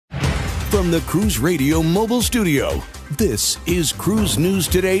From the Cruise Radio mobile studio, this is Cruise News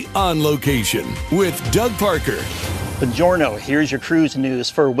Today on location with Doug Parker. Buongiorno, here's your cruise news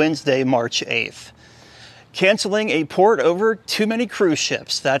for Wednesday, March 8th. Canceling a port over too many cruise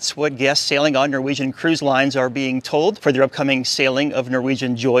ships. That's what guests sailing on Norwegian Cruise Lines are being told for their upcoming sailing of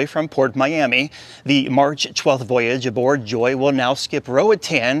Norwegian Joy from Port Miami. The March 12th voyage aboard Joy will now skip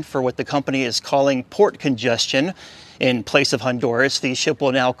Roatan for what the company is calling port congestion. In place of Honduras, the ship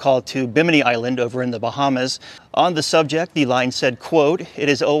will now call to Bimini Island over in the Bahamas. On the subject, the line said, quote, "It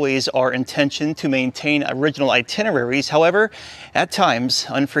is always our intention to maintain original itineraries. However, at times,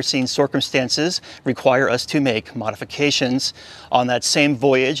 unforeseen circumstances require us to make modifications." On that same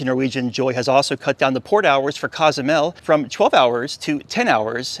voyage, Norwegian Joy has also cut down the port hours for Cozumel from 12 hours to 10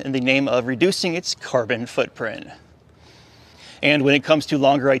 hours in the name of reducing its carbon footprint. And when it comes to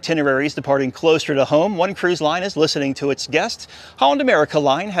longer itineraries departing closer to home, one cruise line is listening to its guests. Holland America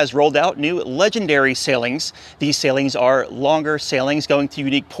Line has rolled out new legendary sailings. These sailings are longer sailings going to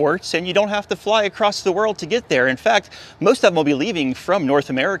unique ports, and you don't have to fly across the world to get there. In fact, most of them will be leaving from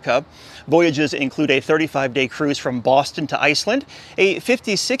North America. Voyages include a 35-day cruise from Boston to Iceland, a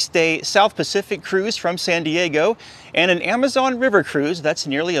 56-day South Pacific cruise from San Diego, and an Amazon River cruise that's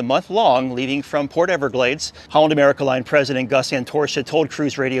nearly a month long, leaving from Port Everglades. Holland America Line President Gus Antorsha told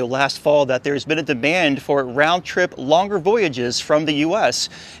Cruise Radio last fall that there's been a demand for round-trip longer voyages from the U.S.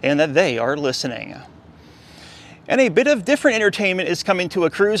 and that they are listening. And a bit of different entertainment is coming to a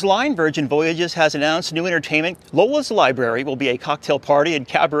cruise line. Virgin Voyages has announced new entertainment. Lola's Library will be a cocktail party and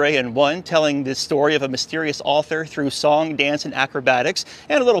cabaret in one, telling the story of a mysterious author through song, dance, and acrobatics,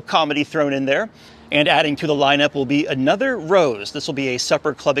 and a little comedy thrown in there. And adding to the lineup will be Another Rose. This will be a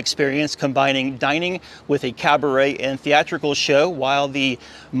supper club experience combining dining with a cabaret and theatrical show, while the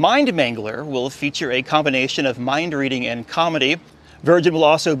Mind Mangler will feature a combination of mind reading and comedy. Virgin will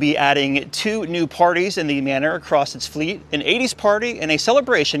also be adding 2 new parties in the manor across its fleet, an 80s party and a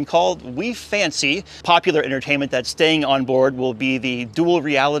celebration called We Fancy. Popular entertainment that's staying on board will be the Dual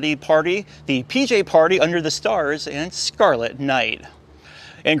Reality Party, the PJ Party Under the Stars, and Scarlet Night.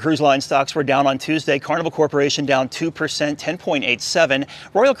 And cruise line stocks were down on Tuesday. Carnival Corporation down 2%, 10.87.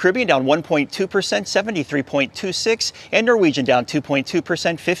 Royal Caribbean down 1.2%, 73.26. And Norwegian down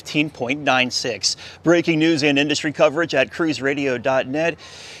 2.2%, 15.96. Breaking news and industry coverage at cruiseradio.net.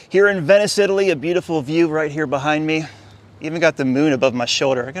 Here in Venice, Italy, a beautiful view right here behind me. Even got the moon above my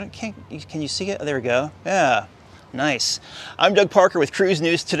shoulder. Can you see it? Oh, there we go. Yeah. Nice. I'm Doug Parker with Cruise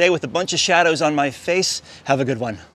News Today with a bunch of shadows on my face. Have a good one.